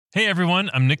Hey everyone,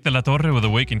 I'm Nick de la Torre with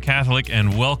Awaken Catholic,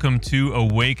 and welcome to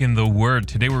Awaken the Word.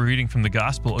 Today we're reading from the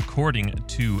Gospel according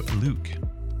to Luke.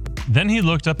 Then he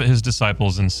looked up at his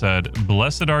disciples and said,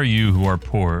 "Blessed are you who are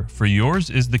poor, for yours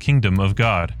is the kingdom of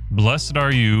God. Blessed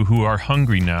are you who are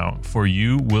hungry now, for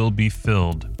you will be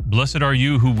filled. Blessed are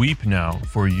you who weep now,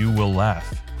 for you will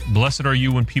laugh. Blessed are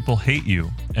you when people hate you,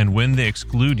 and when they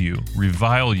exclude you,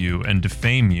 revile you, and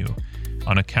defame you,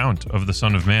 on account of the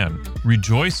Son of Man.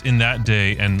 Rejoice in that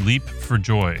day and leap for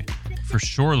joy, for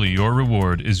surely your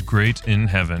reward is great in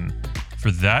heaven, for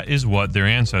that is what their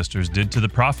ancestors did to the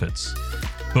prophets.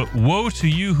 But woe to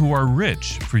you who are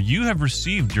rich, for you have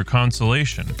received your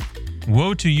consolation.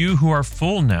 Woe to you who are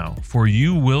full now, for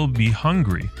you will be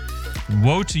hungry.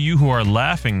 Woe to you who are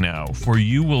laughing now, for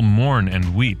you will mourn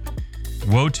and weep.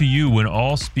 Woe to you when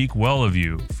all speak well of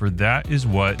you, for that is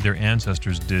what their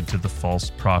ancestors did to the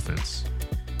false prophets."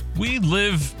 We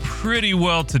live pretty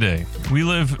well today. We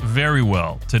live very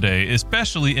well today,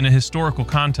 especially in a historical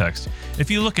context. If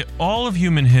you look at all of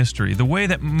human history, the way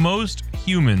that most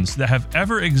humans that have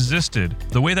ever existed,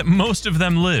 the way that most of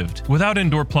them lived, without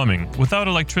indoor plumbing, without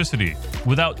electricity,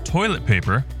 without toilet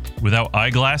paper, without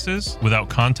eyeglasses, without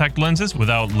contact lenses,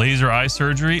 without laser eye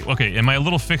surgery. Okay, am I a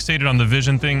little fixated on the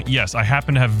vision thing? Yes, I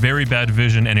happen to have very bad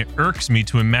vision, and it irks me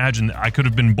to imagine that I could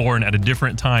have been born at a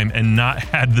different time and not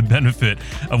had the benefit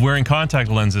of wearing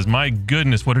contact lenses. My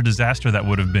goodness, what a disaster that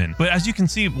would have been. But as you can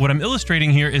see, what I'm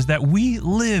illustrating here is that we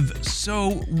live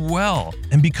so well.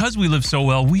 And because we live so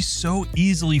well, we so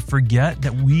easily forget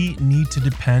that we need to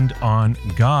depend on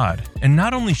God. And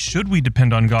not only should we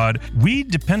depend on God, we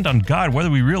depend on God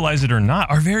whether we realize it or not.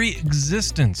 Our very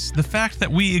existence, the fact that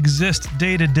we exist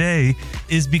day to day,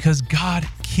 is because God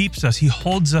keeps us. He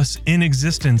holds us in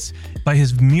existence by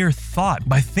his mere thought.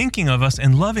 By thinking of us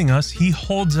and loving us, he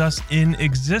holds us in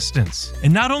existence.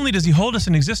 And not only does he hold us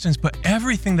in existence, but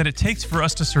everything that it takes for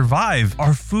us to survive,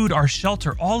 our food, our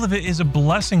shelter, all of it is a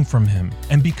blessing from him.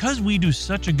 And because we do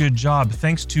such a good job,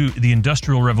 thanks to the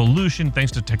Industrial Revolution,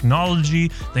 thanks to technology,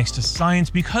 thanks to science,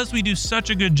 because we do such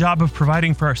a good job of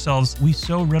providing for ourselves, we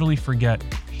so readily forget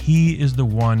he is the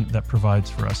one that provides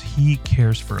for us. He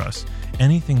cares for us.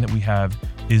 Anything that we have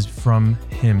is from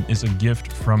him, is a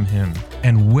gift from him.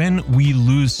 And when we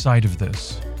lose sight of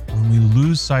this, when we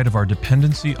lose sight of our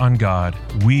dependency on God,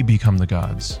 we become the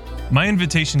gods. My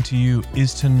invitation to you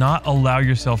is to not allow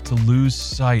yourself to lose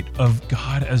sight of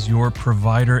God as your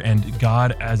provider and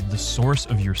God as the source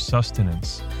of your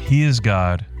sustenance. He is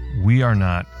God, we are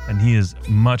not, and he is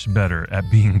much better at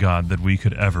being God than we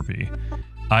could ever be.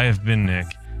 I have been Nick.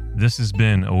 This has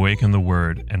been Awaken the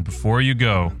Word, and before you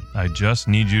go, I just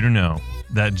need you to know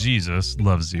that Jesus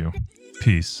loves you.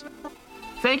 Peace.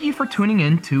 Thank you for tuning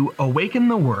in to Awaken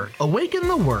the Word. Awaken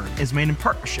the Word is made in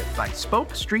partnership by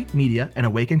Spoke Street Media and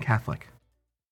Awaken Catholic.